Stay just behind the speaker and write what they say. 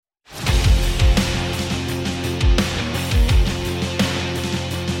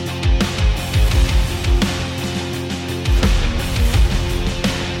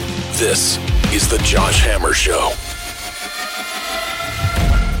This is the Josh Hammer Show.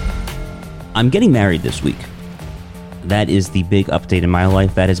 I'm getting married this week. That is the big update in my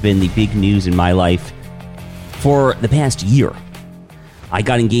life. That has been the big news in my life for the past year. I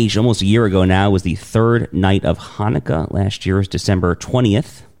got engaged almost a year ago now. It was the third night of Hanukkah. Last year's December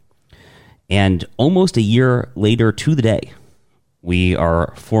 20th. And almost a year later to the day, we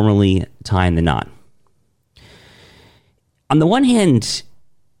are formally tying the knot. On the one hand,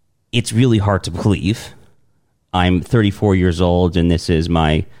 it's really hard to believe. I'm 34 years old, and this is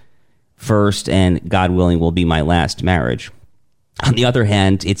my first and, God willing, will be my last marriage. On the other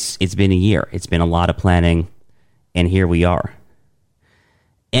hand, it's been a year. It's been a lot of planning, and here we are.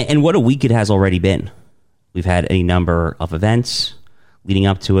 And what a week it has already been. We've had a number of events leading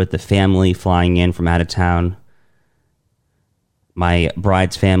up to it, the family flying in from out of town. My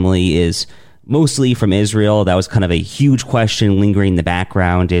bride's family is mostly from Israel. That was kind of a huge question lingering in the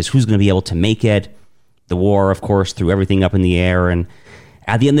background, is who's going to be able to make it? The war, of course, threw everything up in the air. And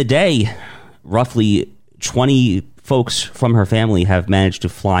at the end of the day, roughly 20 folks from her family have managed to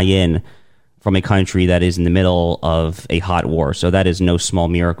fly in from a country that is in the middle of a hot war. So that is no small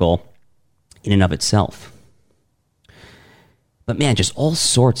miracle in and of itself. But man, just all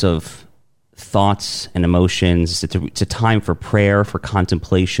sorts of thoughts and emotions. It's a time for prayer, for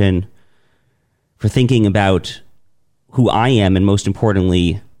contemplation, for thinking about who I am, and most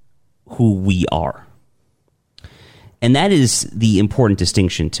importantly, who we are. And that is the important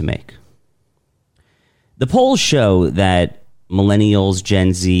distinction to make. The polls show that millennials,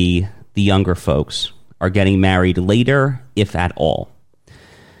 Gen Z, the younger folks are getting married later, if at all.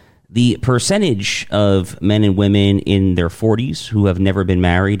 The percentage of men and women in their 40s who have never been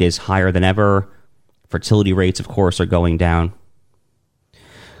married is higher than ever. Fertility rates, of course, are going down.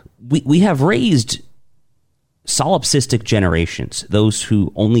 We have raised solipsistic generations, those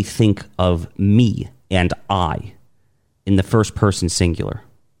who only think of me and I in the first person singular.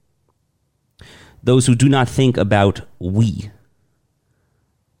 Those who do not think about we,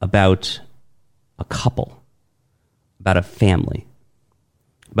 about a couple, about a family,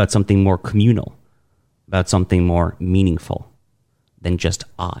 about something more communal, about something more meaningful than just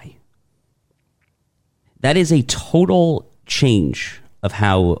I. That is a total change of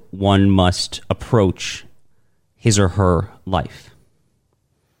how one must approach his or her life.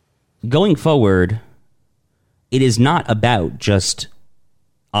 Going forward, it is not about just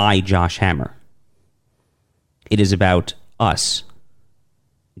I, Josh Hammer. It is about us,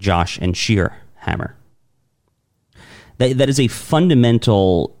 Josh and Sheer Hammer. That is a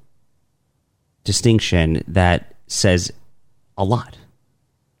fundamental distinction that says a lot.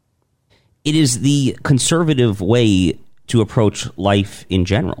 It is the conservative way to approach life in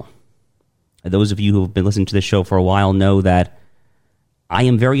general. Those of you who have been listening to this show for a while know that I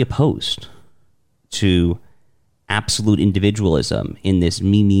am very opposed to absolute individualism in this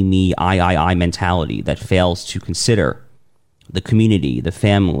me, I mentality that fails to consider the community, the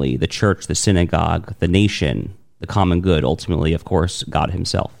family, the church, the synagogue, the nation, the common good, ultimately, of course, God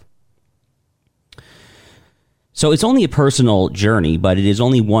himself. So it's only a personal journey, but it is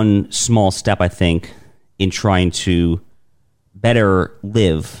only one small step, I think, in trying to better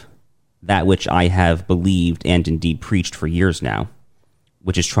live that which I have believed and indeed preached for years now,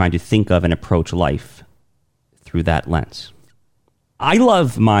 which is trying to think of and approach life through that lens. I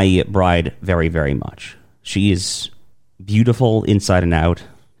love my bride very, very much. She is beautiful inside and out,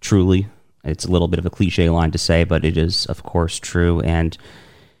 truly. It's a little bit of a cliche line to say, but it is, of course, true. And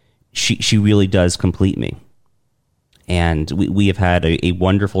she really does complete me. And we have had a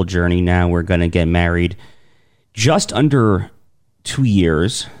wonderful journey now. We're going to get married just under 2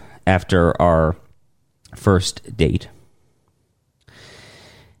 years after our first date.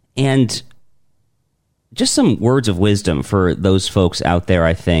 And just some words of wisdom for those folks out there,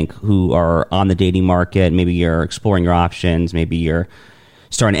 I think, who are on the dating market. Maybe you're exploring your options. Maybe you're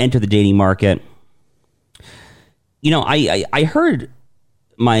starting to enter the dating market. You know, I heard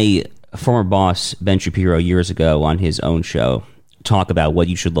my former boss, Ben Shapiro, years ago on his own show talk about what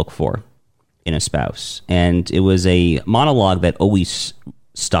you should look for in a spouse. And it was a monologue that always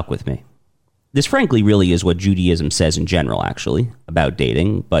stuck with me. This, frankly, really is what Judaism says in general, actually, about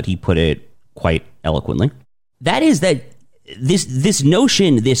dating, but he put it quite eloquently. That is that this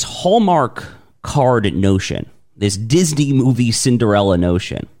notion, this Hallmark card notion, this Disney movie Cinderella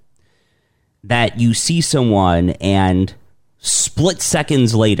notion, that you see someone and split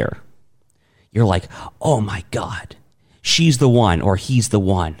seconds later, you're like, oh my God, she's the one or he's the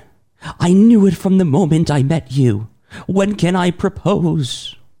one. I knew it from the moment I met you. When can I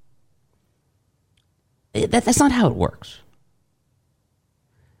propose? That's not how it works.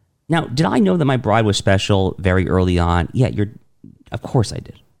 Now, did I know that my bride was special very early on? Yeah, of course I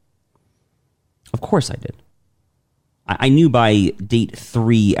did. Of course I did. I knew by date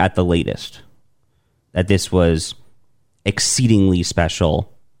 3 at the latest that this was exceedingly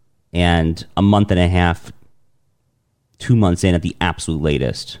special, and a month and a half, 2 months in at the absolute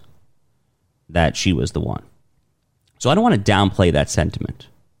latest, that she was the one. So I don't want to downplay that sentiment.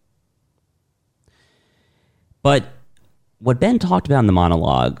 But what Ben talked about in the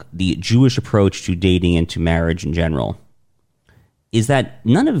monologue, the Jewish approach to dating and to marriage in general, is that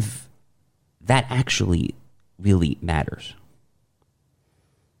none of that actually really matters.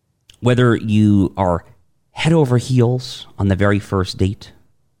 Whether you are head over heels on the very first date,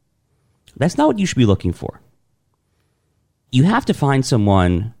 that's not what you should be looking for. You have to find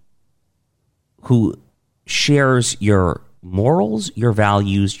someone who shares your morals, your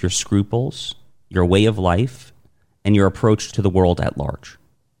values, your scruples, your way of life, and your approach to the world at large.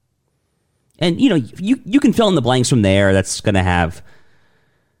 And, you can fill in the blanks from there. That's going to have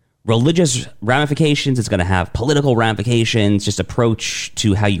religious ramifications. It's going to have political ramifications, just approach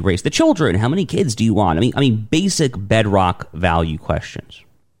to how you raise the children. How many kids do you want? I mean, basic bedrock value questions.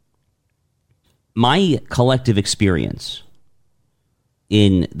 My collective experience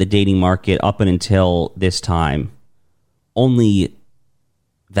in the dating market up and until this time only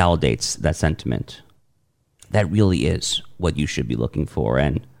validates that sentiment. That really is what you should be looking for.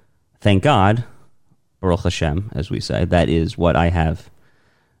 And thank God, Baruch Hashem, as we say, that is what I have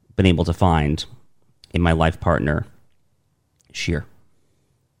been able to find in my life partner, Shir.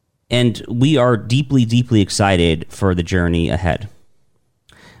 And we are deeply, deeply excited for the journey ahead.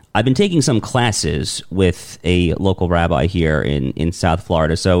 I've been taking some classes with a local rabbi here in South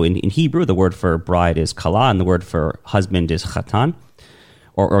Florida. So in Hebrew, the word for bride is kala, and the word for husband is chatan,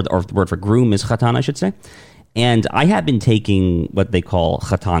 or the word for groom is chatan, I should say. And I have been taking what they call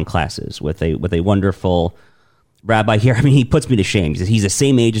chatan classes with a wonderful rabbi here. I mean, he puts me to shame. He says he's the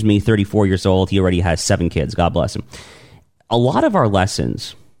same age as me, 34 years old. He already has 7 kids. God bless him. A lot of our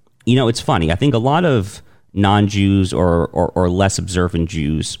lessons, it's funny. I think a lot of non-Jews or less observant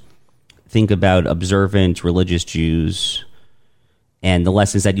Jews think about observant religious Jews and the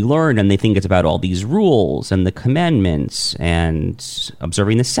lessons that you learn, and they think it's about all these rules and the commandments and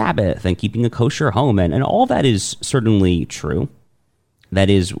observing the Sabbath and keeping a kosher home, and all that is certainly true. That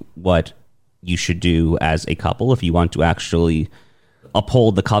is what you should do as a couple if you want to actually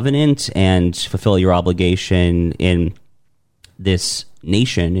uphold the covenant and fulfill your obligation in this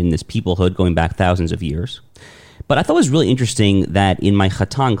nation, in this peoplehood going back thousands of years. But I thought it was really interesting that in my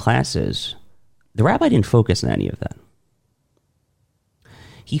Chatan classes, the rabbi didn't focus on any of that.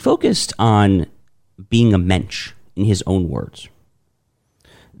 He focused on being a mensch, in his own words.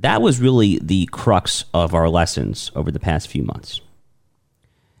 That was really the crux of our lessons over the past few months.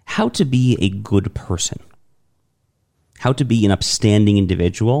 How to be a good person. How to be an upstanding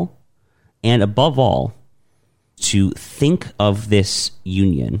individual. And above all, to think of this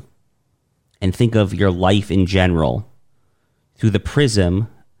union and think of your life in general through the prism,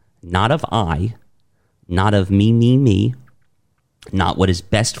 not of I, not of me, not what is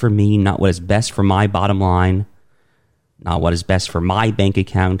best for me, not what is best for my bottom line, not what is best for my bank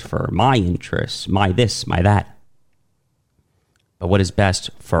account, for my interests, my this, my that, but what is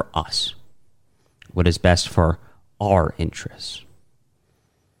best for us, what is best for our interests.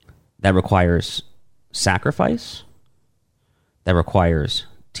 That requires sacrifice, that requires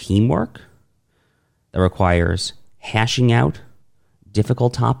teamwork, that requires hashing out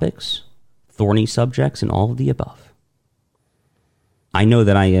difficult topics, thorny subjects, and all of the above. I know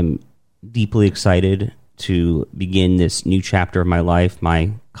that I am deeply excited to begin this new chapter of my life.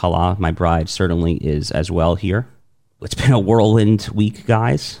 My Kala, my bride, certainly is as well here. It's been a whirlwind week,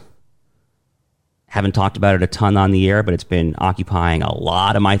 guys. Haven't talked about it a ton on the air, but it's been occupying a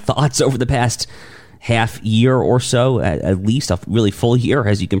lot of my thoughts over the past half year or so, at least a really full year,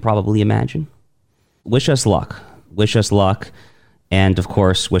 as you can probably imagine. Wish us luck. Wish us luck. And, of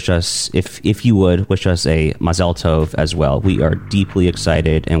course, wish us, if you would, wish us a Mazel Tov as well. We are deeply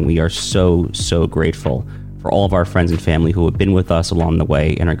excited, and we are so, so grateful for all of our friends and family who have been with us along the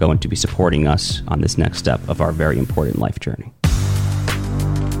way and are going to be supporting us on this next step of our very important life journey.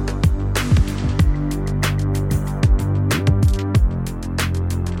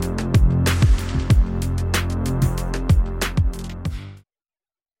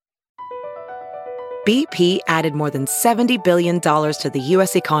 BP added more than $70 billion to the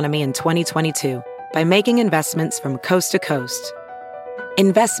U.S. economy in 2022 by making investments from coast to coast.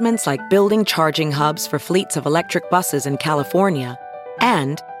 Investments like building charging hubs for fleets of electric buses in California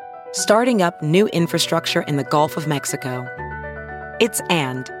and starting up new infrastructure in the Gulf of Mexico. It's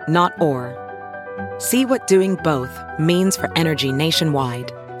and, not or. See what doing both means for energy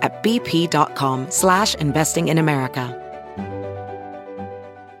nationwide at bp.com/investing in America.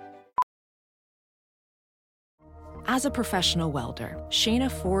 As a professional welder,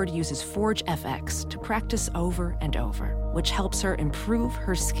 Shayna Ford uses Forge FX to practice over and over, which helps her improve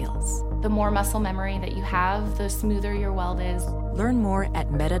her skills. The more muscle memory that you have, the smoother your weld is. Learn more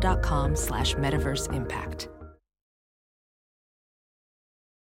at meta.com/metaverse impact.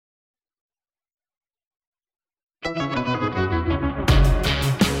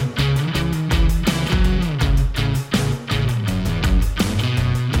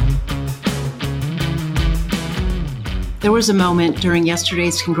 There was a moment during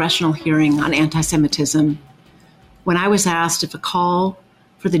yesterday's congressional hearing on anti-Semitism when I was asked if a call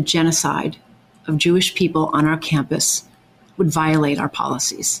for the genocide of Jewish people on our campus would violate our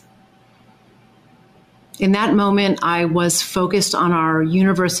policies. In that moment, I was focused on our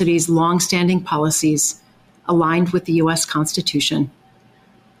university's longstanding policies aligned with the U.S. Constitution,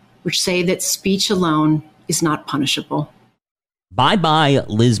 which say that speech alone is not punishable. Bye-bye,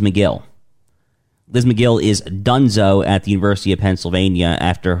 Liz McGill. Liz McGill is donezo at the University of Pennsylvania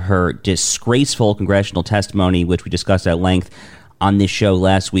after her disgraceful congressional testimony, which we discussed at length on this show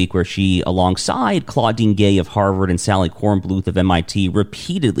last week, where she, alongside Claudine Gay of Harvard and Sally Kornbluth of MIT,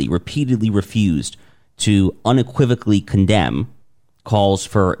 repeatedly refused to unequivocally condemn calls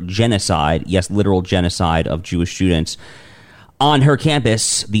for genocide, yes, literal genocide of Jewish students on her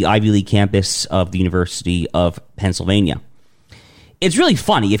campus, the Ivy League campus of the University of Pennsylvania. It's really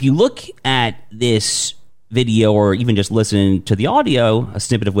funny. If you look at this video or even just listen to the audio, a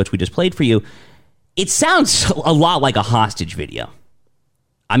snippet of which we just played for you, it sounds a lot like a hostage video.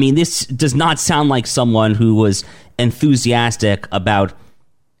 I mean, this does not sound like someone who was enthusiastic about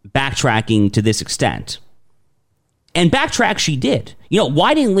backtracking to this extent. And backtrack she did. You know,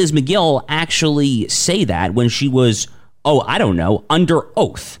 why didn't Liz McGill actually say that when she was, under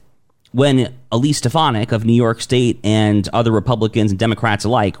oath? When Elise Stefanik of New York State and other Republicans and Democrats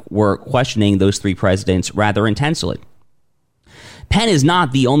alike were questioning those three presidents rather intensely. Penn is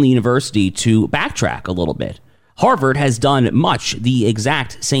not the only university to backtrack a little bit. Harvard has done much the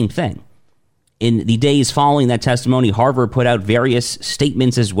exact same thing. In the days following that testimony, Harvard put out various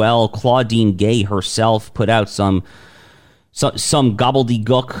statements as well. Claudine Gay herself put out some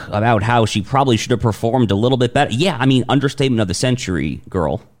gobbledygook about how she probably should have performed a little bit better. Yeah, I mean, understatement of the century,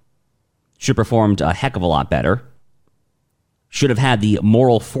 girl. Should have performed a heck of a lot better. Should have had the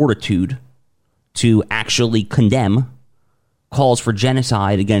moral fortitude to actually condemn calls for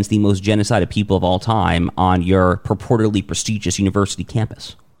genocide against the most genocided people of all time on your purportedly prestigious university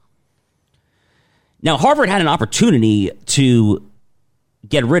campus. Now, Harvard had an opportunity to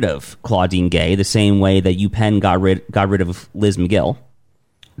get rid of Claudine Gay the same way that UPenn got rid of Liz McGill.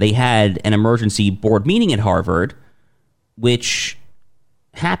 They had an emergency board meeting at Harvard, which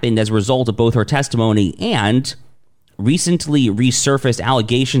happened as a result of both her testimony and recently resurfaced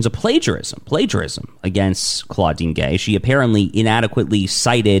allegations of plagiarism against Claudine Gay. She apparently inadequately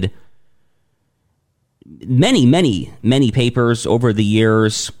cited many papers over the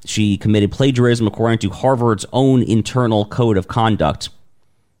years. She committed plagiarism according to Harvard's own internal code of conduct.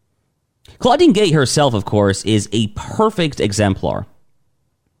 Claudine Gay herself, of course, is a perfect exemplar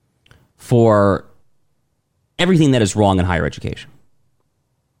for everything that is wrong in higher education.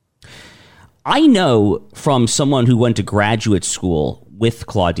 I know from someone who went to graduate school with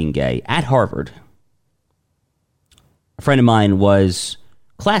Claudine Gay at Harvard, a friend of mine was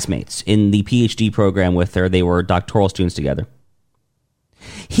classmates in the PhD program with her. They were doctoral students together.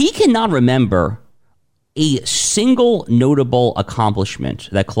 He cannot remember a single notable accomplishment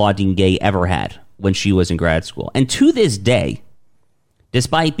that Claudine Gay ever had when she was in grad school. And to this day,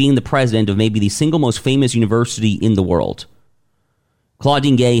 despite being the president of maybe the single most famous university in the world,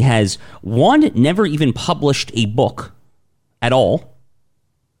 Claudine Gay has, one, never even published a book at all,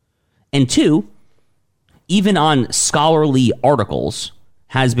 and two, even on scholarly articles,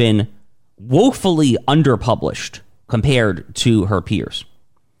 has been woefully underpublished compared to her peers.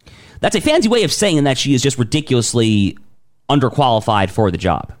 That's a fancy way of saying that she is just ridiculously underqualified for the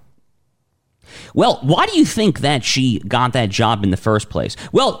job. Well, why do you think that she got that job in the first place?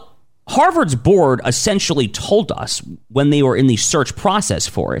 Well, Harvard's board essentially told us when they were in the search process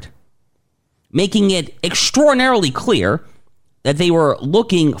for it, making it extraordinarily clear that they were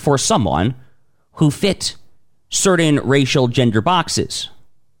looking for someone who fit certain racial gender boxes.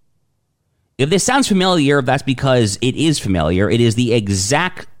 If this sounds familiar, that's because it is familiar. It is the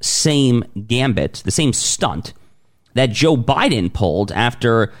exact same gambit, the same stunt that Joe Biden pulled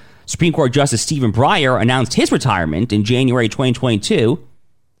after Supreme Court Justice Stephen Breyer announced his retirement in January 2022,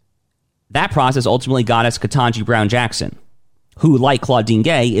 that process ultimately got us Ketanji Brown Jackson, who, like Claudine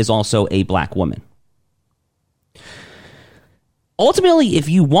Gay, is also a black woman. Ultimately, if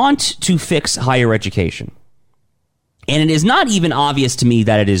you want to fix higher education, and it is not even obvious to me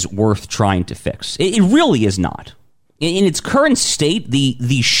that it is worth trying to fix, it really is not. In its current state,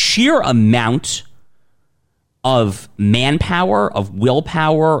 the sheer amount of manpower, of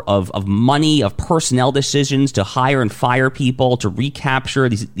willpower, of money, of personnel decisions to hire and fire people, to recapture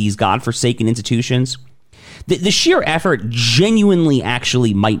these godforsaken institutions, the sheer effort genuinely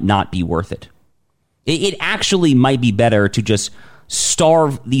actually might not be worth it. It actually might be better to just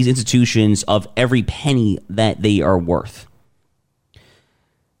starve these institutions of every penny that they are worth.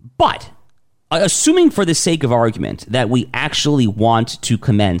 But assuming for the sake of argument that we actually want to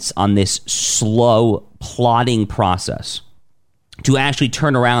commence on this slow, plodding process to actually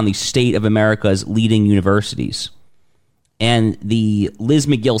turn around the state of America's leading universities, and the Liz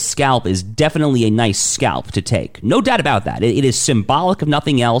McGill scalp is definitely a nice scalp to take. No doubt about that. It is symbolic of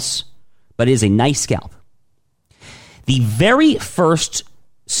nothing else, but it is a nice scalp. The very first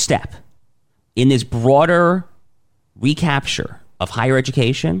step in this broader recapture of higher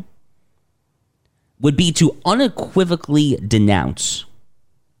education would be to unequivocally denounce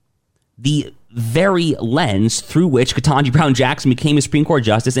the very lens through which Ketanji Brown Jackson became a Supreme Court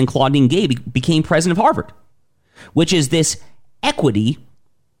justice and Claudine Gay became president of Harvard, which is this equity,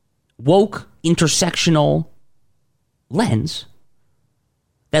 woke, intersectional lens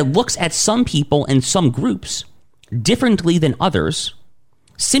that looks at some people and some groups differently than others,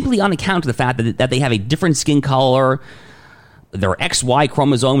 simply on account of the fact that they have a different skin color, their XY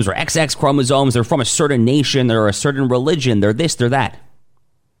chromosomes or XX chromosomes, they're from a certain nation, they're a certain religion, they're this, they're that.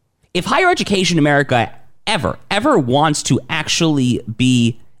 If higher education in America ever wants to actually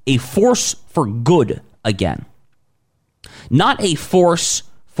be a force for good again, not a force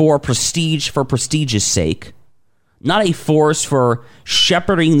for prestige's sake, not a force for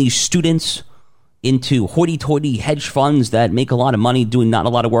shepherding these students into hoity-toity hedge funds that make a lot of money doing not a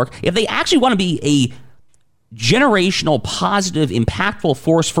lot of work, if they actually want to be a generational, positive, impactful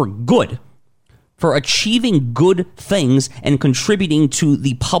force for good, for achieving good things and contributing to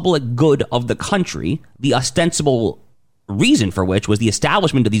the public good of the country, the ostensible reason for which was the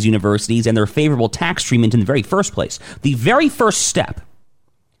establishment of these universities and their favorable tax treatment in the very first place. The very first step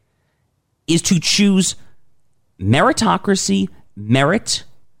is to choose meritocracy, merit,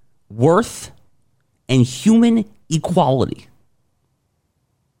 worth, and human equality.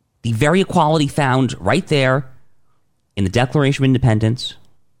 The very equality found right there in the Declaration of Independence,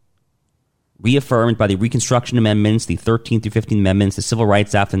 reaffirmed by the Reconstruction Amendments, the 13th through 15th Amendments, the Civil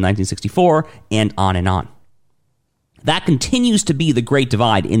Rights Act of 1964, and on and on. That continues to be the great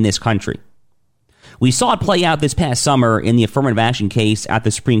divide in this country. We saw it play out this past summer in the affirmative action case at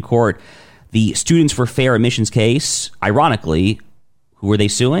the Supreme Court. The Students for Fair Admissions case, ironically, who were they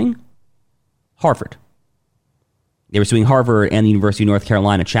suing? Harvard. They were suing Harvard and the University of North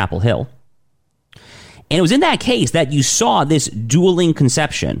Carolina, Chapel Hill. And it was in that case that you saw this dueling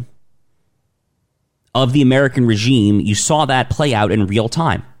conception of the American regime. You saw that play out in real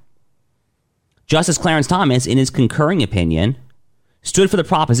time. Justice Clarence Thomas, in his concurring opinion, stood for the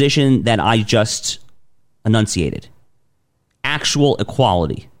proposition that I just enunciated. Actual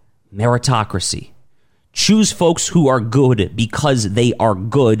equality, meritocracy. Choose folks who are good because they are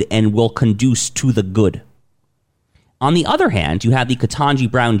good and will conduce to the good. On the other hand, you have the Ketanji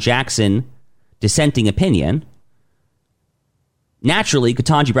Brown Jackson dissenting opinion. Naturally,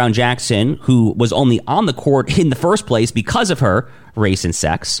 Ketanji Brown Jackson, who was only on the court in the first place because of her race and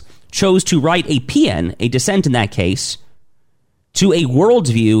sex, chose to write a PN, a dissent in that case, to a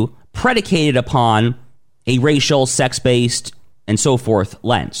worldview predicated upon a racial, sex-based, and so forth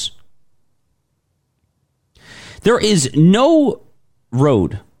lens. There is no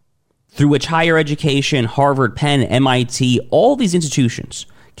road through which higher education, Harvard, Penn, MIT, all these institutions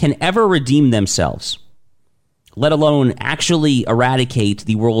can ever redeem themselves, let alone actually eradicate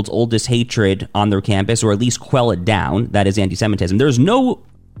the world's oldest hatred on their campus, or at least quell it down, that is anti-Semitism. There's no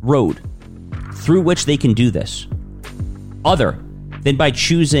road through which they can do this other than by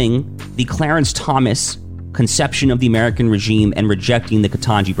choosing the Clarence Thomas conception of the American regime and rejecting the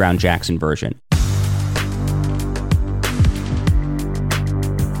Ketanji Brown Jackson version.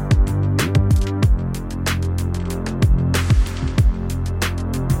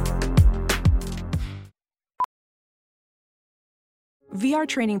 VR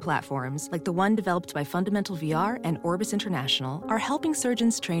training platforms, like the one developed by Fundamental VR and Orbis International, are helping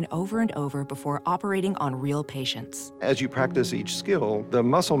surgeons train over and over before operating on real patients. As you practice each skill, the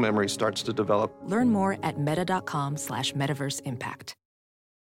muscle memory starts to develop. Learn more at meta.com/metaverseimpact.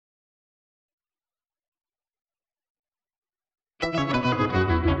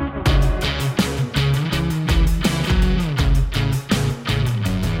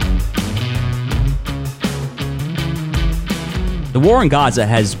 The war in Gaza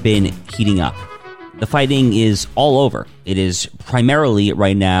has been heating up. The fighting is all over. It is primarily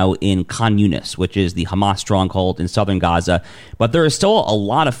right now in Khan Yunis, which is the Hamas stronghold in southern Gaza. But there is still a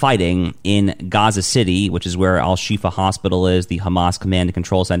lot of fighting in Gaza City, which is where Al-Shifa Hospital is, the Hamas command and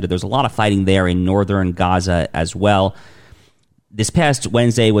control center. There's a lot of fighting there in northern Gaza as well. This past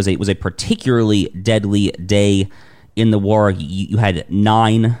Wednesday was a particularly deadly day in the war. You had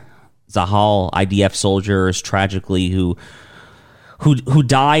 9 Zahal IDF soldiers, tragically, who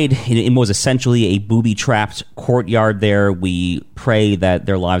died in what was essentially a booby-trapped courtyard there. We pray that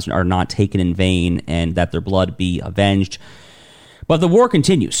their lives are not taken in vain and that their blood be avenged. But the war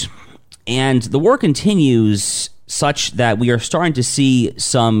continues. And the war continues such that we are starting to see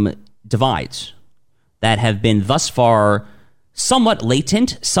some divides that have been thus far somewhat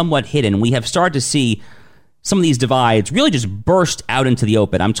latent, somewhat hidden. We have started to see some of these divides really just burst out into the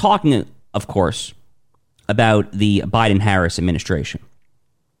open. I'm talking, of course, about the Biden-Harris administration.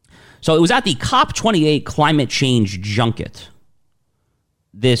 So it was at the COP28 climate change junket,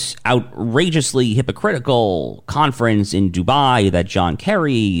 this outrageously hypocritical conference in Dubai that John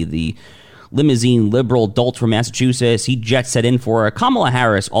Kerry, the limousine liberal dolt from Massachusetts, he jet set in for it. Kamala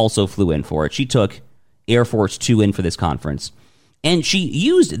Harris also flew in for it. She took Air Force Two in for this conference. And she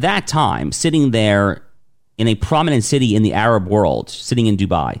used that time sitting there in a prominent city in the Arab world, sitting in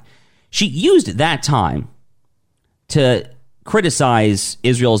Dubai. She used that time to criticize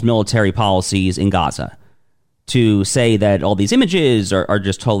Israel's military policies in Gaza, to say that all these images are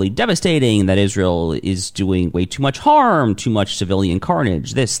just totally devastating, that Israel is doing way too much harm, too much civilian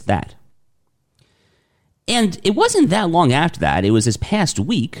carnage, this, that. And it wasn't that long after that, it was this past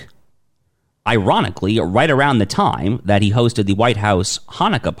week, ironically, right around the time that he hosted the White House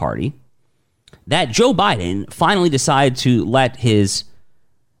Hanukkah party, that Joe Biden finally decided to let his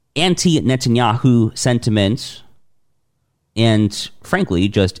anti-Netanyahu sentiment and, frankly,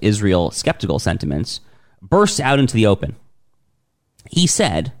 just Israel skeptical sentiments burst out into the open. He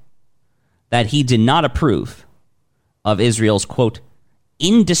said that he did not approve of Israel's, quote,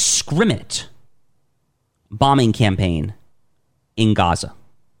 indiscriminate bombing campaign in Gaza.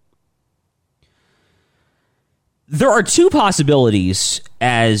 There are two possibilities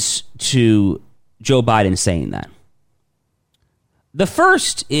as to Joe Biden saying that. The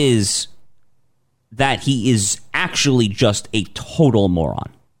first is that he is actually just a total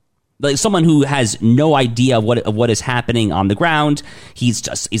moron. Like someone who has no idea of what is happening on the ground. He's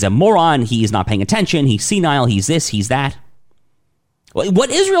a moron. He is not paying attention. He's senile. He's this, he's that. What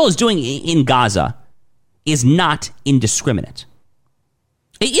Israel is doing in Gaza is not indiscriminate.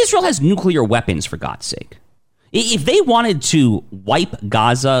 Israel has nuclear weapons, for God's sake. If they wanted to wipe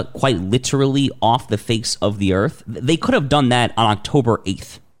Gaza quite literally off the face of the earth, they could have done that on October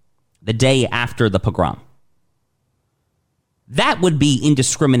 8th, the day after the pogrom. That would be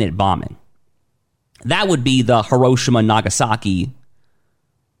indiscriminate bombing. That would be the Hiroshima, Nagasaki,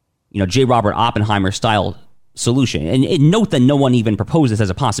 J. Robert Oppenheimer style solution. And note that no one even proposed this as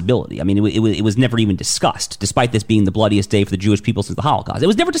a possibility. I mean, it was never even discussed, despite this being the bloodiest day for the Jewish people since the Holocaust. It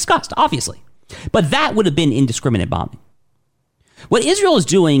was never discussed, obviously. But that would have been indiscriminate bombing. What Israel is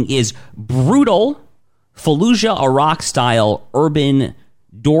doing is brutal Fallujah, Iraq-style urban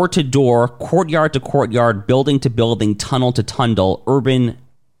door-to-door, courtyard-to-courtyard, building-to-building, tunnel-to-tunnel urban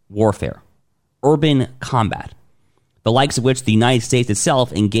warfare, urban combat, the likes of which the United States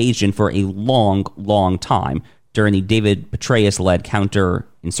itself engaged in for a long, long time during the David Petraeus-led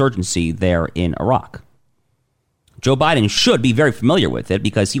counterinsurgency there in Iraq. Joe Biden should be very familiar with it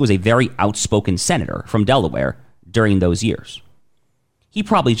because he was a very outspoken senator from Delaware during those years. He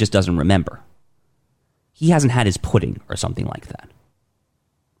probably just doesn't remember. He hasn't had his pudding or something like that.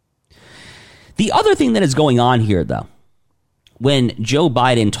 The other thing that is going on here, though, when Joe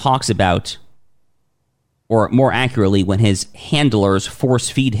Biden talks about, or more accurately, when his handlers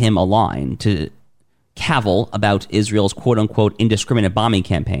force-feed him a line to cavil about Israel's quote-unquote indiscriminate bombing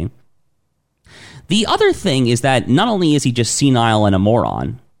campaign, the other thing is that not only is he just senile and a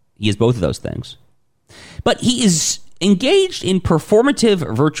moron, he is both of those things, but he is engaged in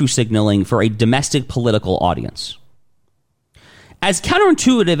performative virtue signaling for a domestic political audience. As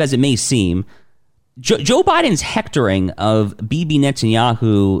counterintuitive as it may seem, Joe Biden's hectoring of Bibi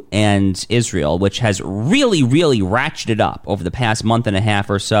Netanyahu and Israel, which has really, really ratcheted up over the past month and a half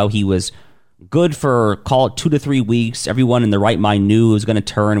or so. He was good for, call it 2 to 3 weeks. Everyone in their right mind knew it was going to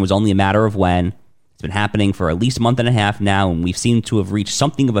turn. It was only a matter of when. It's been happening for at least a month and a half now, and we've seemed to have reached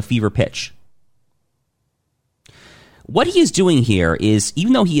something of a fever pitch. What he is doing here is,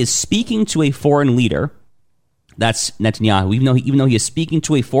 even though he is speaking to a foreign leader, that's Netanyahu, even though he is speaking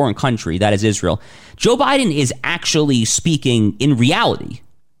to a foreign country, that is Israel, Joe Biden is actually speaking in reality,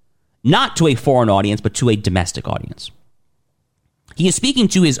 not to a foreign audience, but to a domestic audience. He is speaking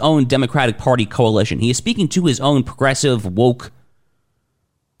to his own Democratic Party coalition. He is speaking to his own progressive, woke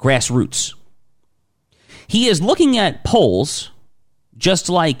grassroots. He is looking at polls just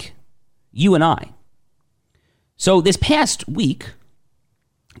like you and I. So this past week,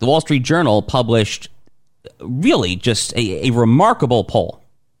 the Wall Street Journal published really just a remarkable poll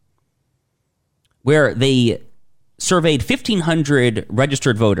where they surveyed 1,500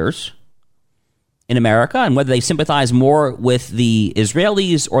 registered voters in America and whether they sympathize more with the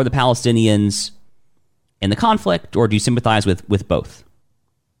Israelis or the Palestinians in the conflict, or do you sympathize with both?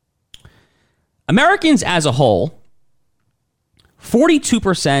 Americans as a whole,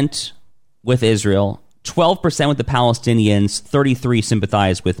 42% with Israel, 12% with the Palestinians, 33%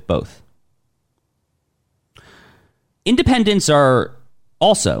 sympathize with both. Independents are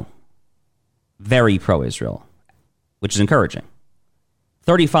also very pro-Israel, which is encouraging.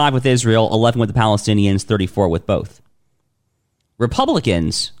 35 with Israel, 11 with the Palestinians, 34 with both.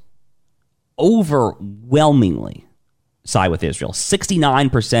 Republicans overwhelmingly side with Israel.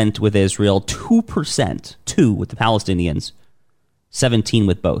 69% with Israel, 2% with the Palestinians, 17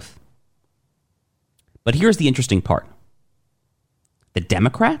 with both. But here's the interesting part. The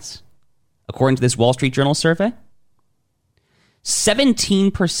Democrats, according to this Wall Street Journal survey,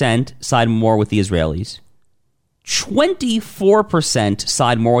 17% side more with the Israelis, 24%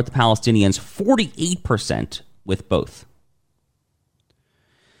 side more with the Palestinians, 48% with both.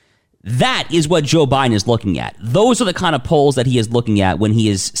 That is what Joe Biden is looking at. Those are the kind of polls that he is looking at when he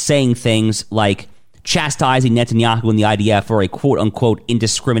is saying things like chastising Netanyahu and the IDF for a quote-unquote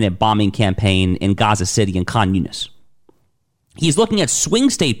indiscriminate bombing campaign in Gaza City and Khan Yunis. He's looking at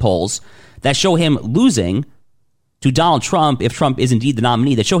swing state polls that show him losing to Donald Trump, if Trump is indeed the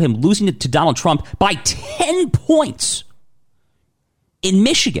nominee, that show him losing to Donald Trump by 10 points in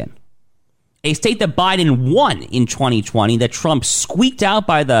Michigan, a state that Biden won in 2020, that Trump squeaked out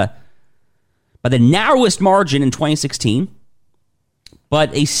by the narrowest margin in 2016.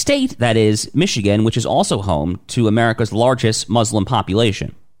 But a state, that is Michigan, which is also home to America's largest Muslim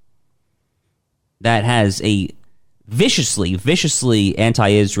population, that has a viciously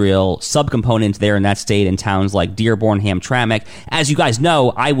anti-Israel subcomponent there in that state, in towns like Dearborn, Hamtramck. As you guys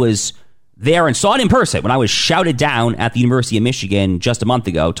know, I was there and saw it in person when I was shouted down at the University of Michigan just a month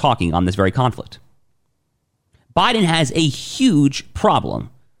ago talking on this very conflict. Biden has a huge problem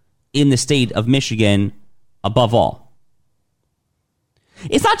in the state of Michigan above all.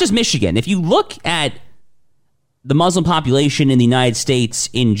 It's not just Michigan. If you look at the Muslim population in the United States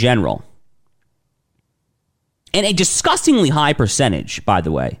in general, and a disgustingly high percentage, by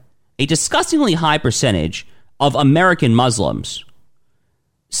the way, a disgustingly high percentage of American Muslims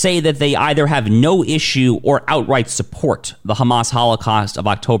say that they either have no issue or outright support the Hamas Holocaust of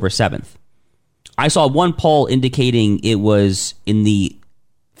October 7th. I saw one poll indicating it was in the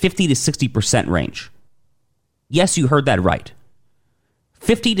 50 to 60% range. Yes, you heard that right.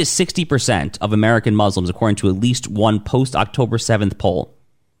 50 to 60% of American Muslims, according to at least one post-October 7th poll,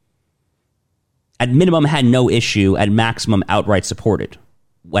 at minimum had no issue, at maximum outright supported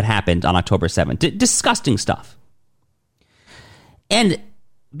what happened on October 7th. Disgusting stuff. And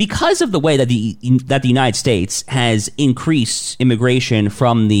because of the way that the United States has increased immigration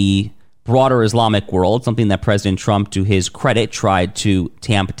from the broader Islamic world, something that President Trump, to his credit, tried to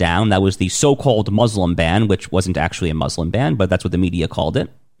tamp down. That was the so-called Muslim ban, which wasn't actually a Muslim ban, but that's what the media called it.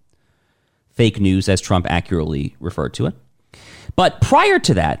 Fake news, as Trump accurately referred to it. But prior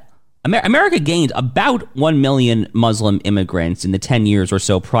to that, America gained about 1 million Muslim immigrants in the 10 years or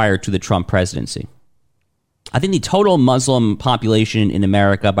so prior to the Trump presidency. I think the total Muslim population in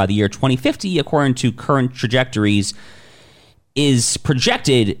America by the year 2050, according to current trajectories, is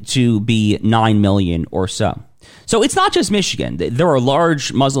projected to be 9 million or so. So it's not just Michigan. There are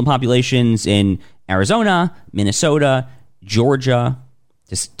large Muslim populations in Arizona, Minnesota, Georgia,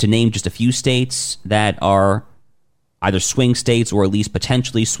 just to name just a few states that are either swing states or at least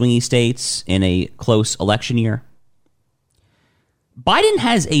potentially swingy states in a close election year. Biden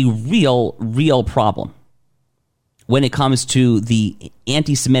has a real problem when it comes to the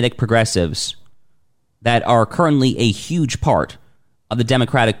anti-Semitic progressives that are currently a huge part of the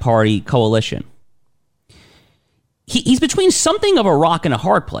Democratic Party coalition. He's between something of a rock and a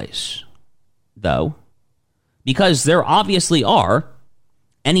hard place, though, because there obviously are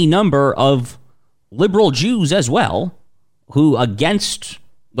any number of liberal Jews as well who, against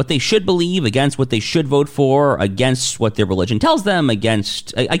what they should believe, against what they should vote for, against what their religion tells them,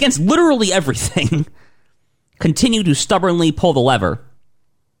 against literally everything, continue to stubbornly pull the lever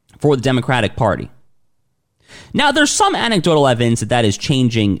for the Democratic Party. Now, there's some anecdotal evidence that is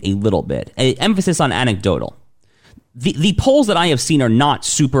changing a little bit. Emphasis on anecdotal. The polls that I have seen are not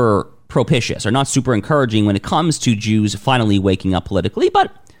super propitious, are not super encouraging when it comes to Jews finally waking up politically,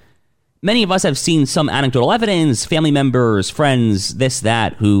 but many of us have seen some anecdotal evidence, family members, friends, this,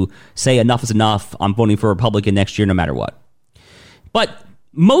 that, who say enough is enough, I'm voting for a Republican next year no matter what. But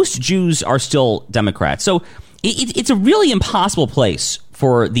most Jews are still Democrats. So it's a really impossible place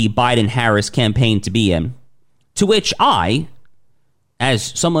for the Biden-Harris campaign to be in, to which I,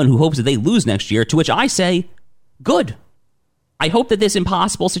 as someone who hopes that they lose next year, to which I say, good. I hope that this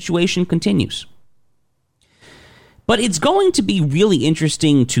impossible situation continues. But it's going to be really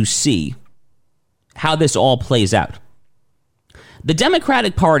interesting to see how this all plays out. The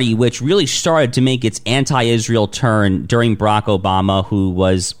Democratic Party, which really started to make its anti-Israel turn during Barack Obama, who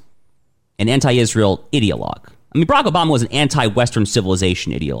was an anti-Israel ideologue. I mean, Barack Obama was an anti-Western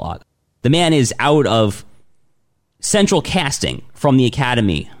civilization ideologue. The man is out of central casting from the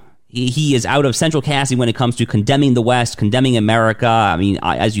academy. He is out of central casting when it comes to condemning the West, condemning America. I mean,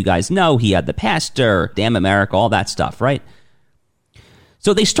 as you guys know, he had the pastor, damn America, all that stuff, right?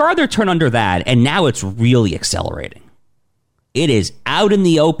 So they started their turn under that, and now it's really accelerating. It is out in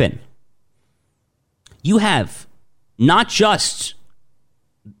the open. You have not just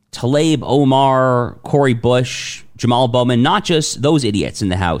Tlaib Omar, Cory Bush, Jamal Bowman, not just those idiots in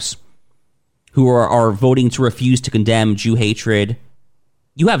the House who are voting to refuse to condemn Jew hatred.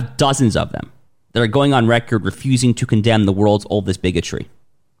 You have dozens of them that are going on record refusing to condemn the world's oldest bigotry.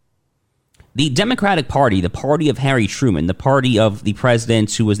 The Democratic Party, the party of Harry Truman, the party of the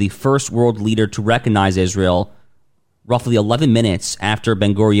president who was the first world leader to recognize Israel roughly 11 minutes after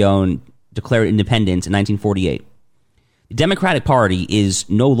Ben-Gurion declared independence in 1948. The Democratic Party is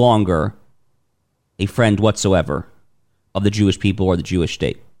no longer a friend whatsoever of the Jewish people or the Jewish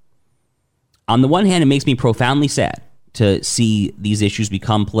state. On the one hand, it makes me profoundly sad to see these issues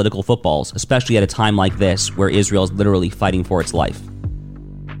become political footballs, especially at a time like this where Israel is literally fighting for its life.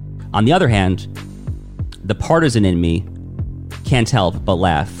 On the other hand, the partisan in me can't help but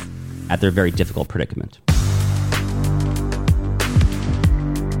laugh at their very difficult predicament.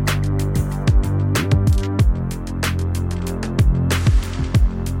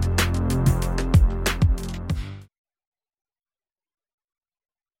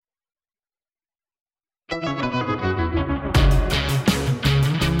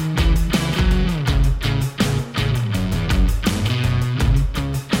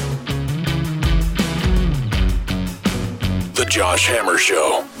 Josh Hammer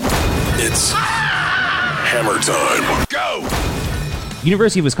Show. It's Hammer time. Go!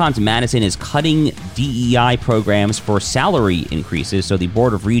 University of Wisconsin-Madison is cutting DEI programs for salary increases. So the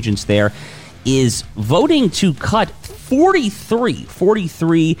Board of Regents there is voting to cut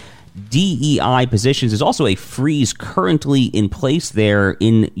 43 DEI positions. There's also a freeze currently in place there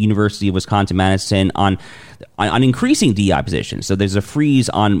in University of Wisconsin-Madison on increasing DEI positions. So there's a freeze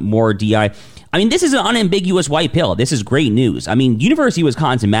on more DEI. I mean, this is an unambiguous white pill. This is great news. I mean, University of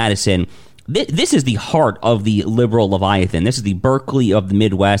Wisconsin-Madison, this is the heart of the liberal Leviathan. This is the Berkeley of the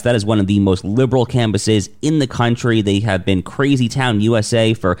Midwest. That is one of the most liberal campuses in the country. They have been crazy town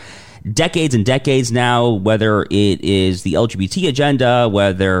USA for decades and decades now, whether it is the LGBT agenda,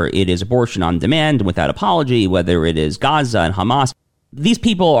 whether it is abortion on demand and without apology, whether it is Gaza and Hamas. These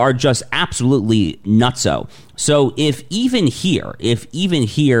people are just absolutely nutso. So if even here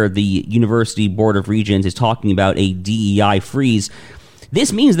the University Board of Regents is talking about a DEI freeze,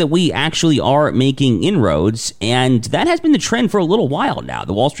 this means that we actually are making inroads, and that has been the trend for a little while now.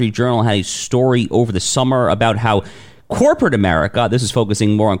 The Wall Street Journal had a story over the summer about how corporate America, this is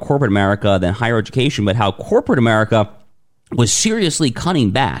focusing more on corporate America than higher education, but how corporate America was seriously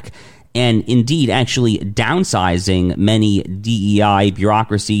cutting back and indeed actually downsizing many DEI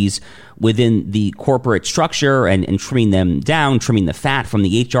bureaucracies within the corporate structure and trimming them down, trimming the fat from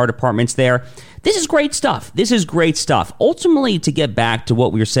the HR departments there. This is great stuff. This is great stuff. Ultimately, to get back to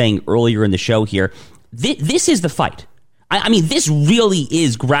what we were saying earlier in the show here, this is the fight. I mean, this really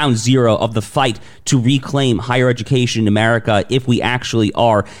is ground zero of the fight to reclaim higher education in America if we actually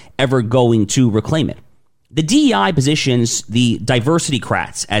are ever going to reclaim it. The DEI positions, the diversity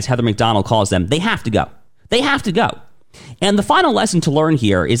crats, as Heather McDonald calls them, they have to go. They have to go. And the final lesson to learn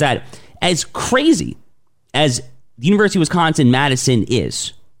here is that as crazy as the University of Wisconsin-Madison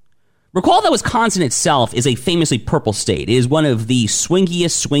is, recall that Wisconsin itself is a famously purple state. It is one of the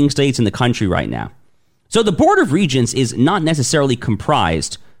swingiest swing states in the country right now. So the Board of Regents is not necessarily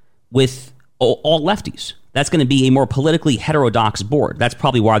comprised with all lefties. That's going to be a more politically heterodox board. That's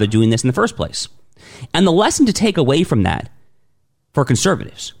probably why they're doing this in the first place. And the lesson to take away from that for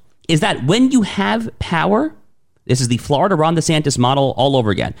conservatives is that when you have power, this is the Florida Ron DeSantis model all over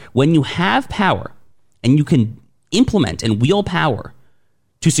again. When you have power and you can implement and wield power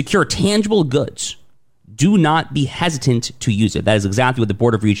to secure tangible goods, do not be hesitant to use it. That is exactly what the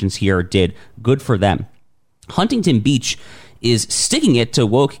Board of Regents here did. Good for them. Huntington Beach is sticking it to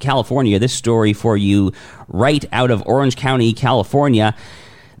woke California. This story for you right out of Orange County, California.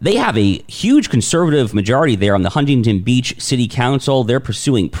 They have a huge conservative majority there on the Huntington Beach City Council. They're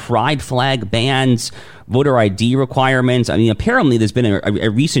pursuing pride flag bans, voter ID requirements. I mean, apparently there's been a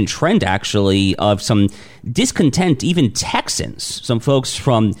recent trend, actually, of some discontent, even Texans, some folks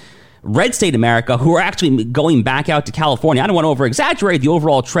from red state America who are actually going back out to California. I don't want to over-exaggerate. The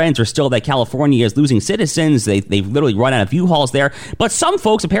overall trends are still that California is losing citizens. They've literally run out of U-Hauls there. But some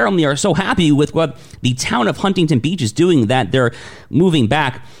folks apparently are so happy with what the town of Huntington Beach is doing that they're moving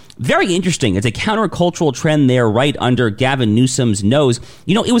back. Very interesting. It's a countercultural trend there right under Gavin Newsom's nose.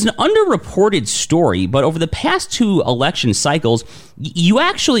 You know, it was an underreported story, but over the past two election cycles, you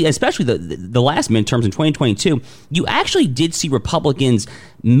actually, especially the last midterms in 2022, you actually did see Republicans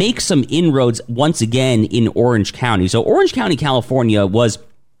make some inroads once again in Orange County. So Orange County, California was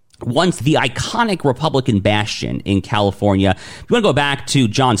once the iconic Republican bastion in California. If you want to go back to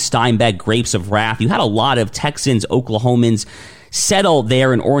John Steinbeck, Grapes of Wrath, you had a lot of Texans, Oklahomans settled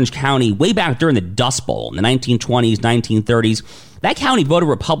there in Orange County way back during the Dust Bowl in the 1920s, 1930s. That county voted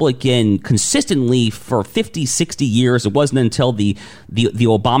Republican consistently for 50, 60 years. It wasn't until the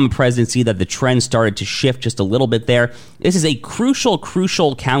Obama presidency that the trend started to shift just a little bit there. This is a crucial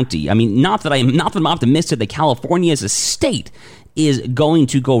county. I mean, not that I'm optimistic that California as a state is going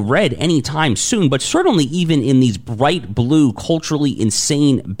to go red anytime soon, but certainly even in these bright blue, culturally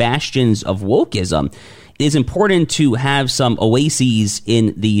insane bastions of wokeism, it is important to have some oases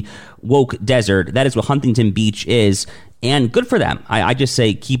in the woke desert. That is what Huntington Beach is, and good for them. I just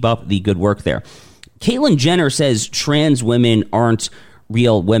say keep up the good work there. Caitlyn Jenner says trans women aren't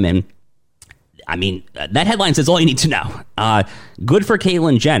real women. I mean, that headline says all you need to know. Good for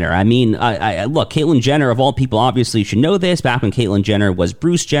Caitlyn Jenner. I mean, look, Caitlyn Jenner, of all people, obviously should know this. Back when Caitlyn Jenner was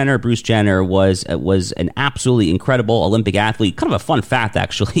Bruce Jenner was an absolutely incredible Olympic athlete. Kind of a fun fact,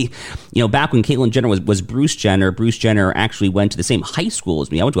 actually. You know, back when Caitlyn Jenner was Bruce Jenner actually went to the same high school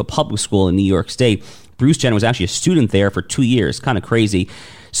as me. I went to a public school in New York State. Bruce Jenner was actually a student there for 2 years. Kind of crazy.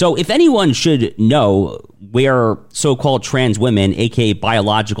 So if anyone should know where so-called trans women, aka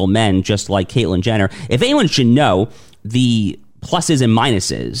biological men, just like Caitlyn Jenner, if anyone should know the pluses and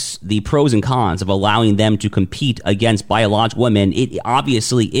minuses, the pros and cons of allowing them to compete against biological women, it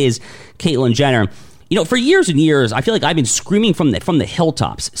obviously is Caitlyn Jenner. You know, for years and years, I feel like I've been screaming from the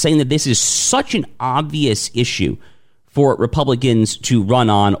hilltops, saying that this is such an obvious issue for Republicans to run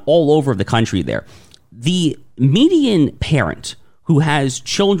on all over the country there. The median parent who has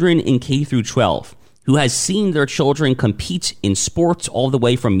children in K through 12, who has seen their children compete in sports all the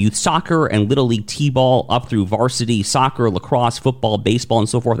way from youth soccer and Little League T-ball up through varsity soccer, lacrosse, football, baseball, and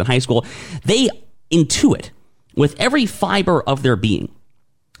so forth in high school, they intuit with every fiber of their being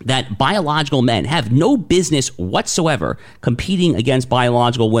that biological men have no business whatsoever competing against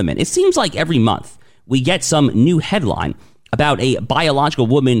biological women. It seems like every month we get some new headline about a biological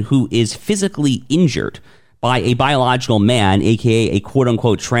woman who is physically injured by a biological man, aka a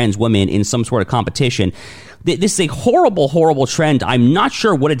quote-unquote trans woman in some sort of competition. This is a horrible, horrible trend. I'm not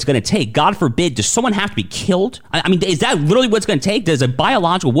sure what it's going to take. God forbid, does someone have to be killed? I mean, is that literally what it's going to take? Does a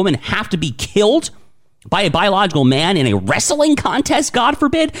biological woman have to be killed by a biological man in a wrestling contest, God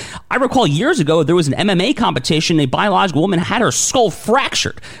forbid? I recall years ago, there was an MMA competition. A biological woman had her skull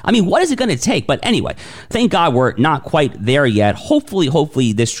fractured. I mean, what is it going to take? But anyway, thank God we're not quite there yet.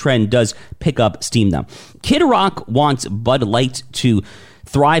 Hopefully this trend does pick up steam, though. Kid Rock wants Bud Light to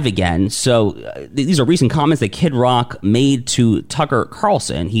thrive again. So these are recent comments that Kid Rock made to Tucker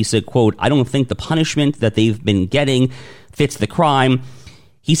Carlson. He said, quote, "I don't think the punishment that they've been getting fits the crime."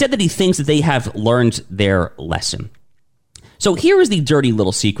 He said that he thinks that they have learned their lesson. So here is the dirty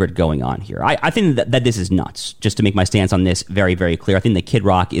little secret going on here. I think that this is nuts, just to make my stance on this very, very clear. I think that Kid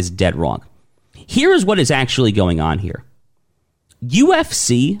Rock is dead wrong. Here is what is actually going on here.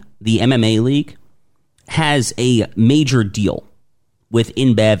 UFC, the MMA league, has a major deal with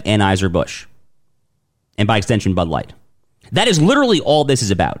InBev, Anheuser-Busch, and by extension, Bud Light. That is literally all this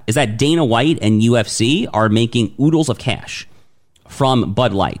is about, is that Dana White and UFC are making oodles of cash from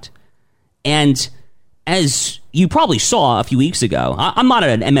Bud Light. And as you probably saw a few weeks ago, I'm not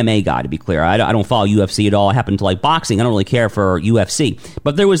an MMA guy, to be clear. I don't follow UFC at all. I happen to like boxing. I don't really care for UFC.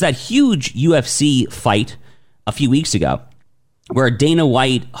 But there was that huge UFC fight a few weeks ago where Dana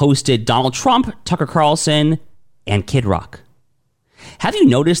White hosted Donald Trump, Tucker Carlson, and Kid Rock. Have you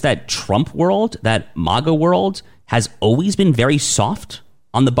noticed that Trump world, that MAGA world, has always been very soft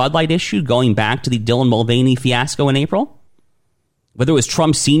on the Bud Light issue, going back to the Dylan Mulvaney fiasco in April? Whether it was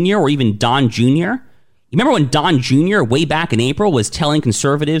Trump Sr. or even Don Jr., you remember when Don Jr. way back in April was telling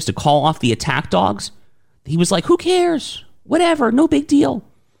conservatives to call off the attack dogs? He was like, who cares? Whatever, no big deal.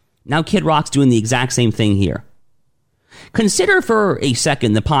 Now Kid Rock's doing the exact same thing here. Consider for a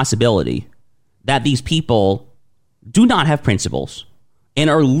second the possibility that these people do not have principles and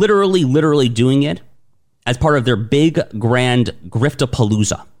are literally doing it as part of their big, grand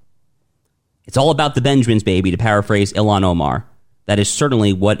griftapalooza. It's all about the Benjamins, baby, to paraphrase Ilhan Omar. That is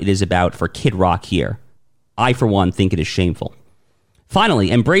certainly what it is about for Kid Rock here. I, for one, think it is shameful.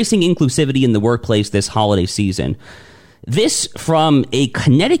 Finally, embracing inclusivity in the workplace this holiday season. This from a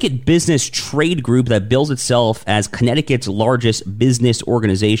Connecticut business trade group that bills itself as Connecticut's largest business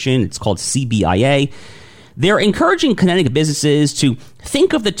organization. It's called CBIA. They're encouraging Connecticut businesses to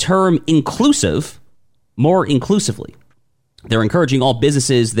think of the term inclusive more inclusively. They're encouraging all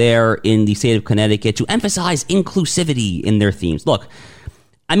businesses there in the state of Connecticut to emphasize inclusivity in their themes. Look,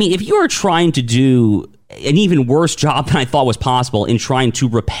 I mean, if you are trying to do an even worse job than I thought was possible in trying to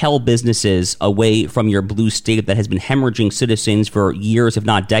repel businesses away from your blue state that has been hemorrhaging citizens for years, if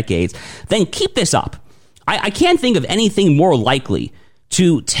not decades, then keep this up. I can't think of anything more likely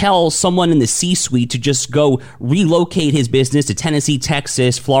to tell someone in the C-suite to just go relocate his business to Tennessee,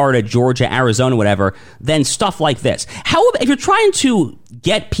 Texas, Florida, Georgia, Arizona, whatever, than stuff like this. How, if you're trying to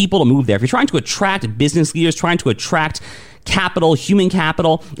get people to move there, if you're trying to attract business leaders, trying to attract capital, human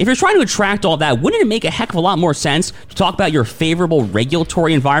capital, if you're trying to attract all that, wouldn't it make a heck of a lot more sense to talk about your favorable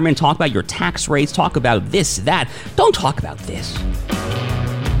regulatory environment, talk about your tax rates, talk about this, that? Don't talk about this.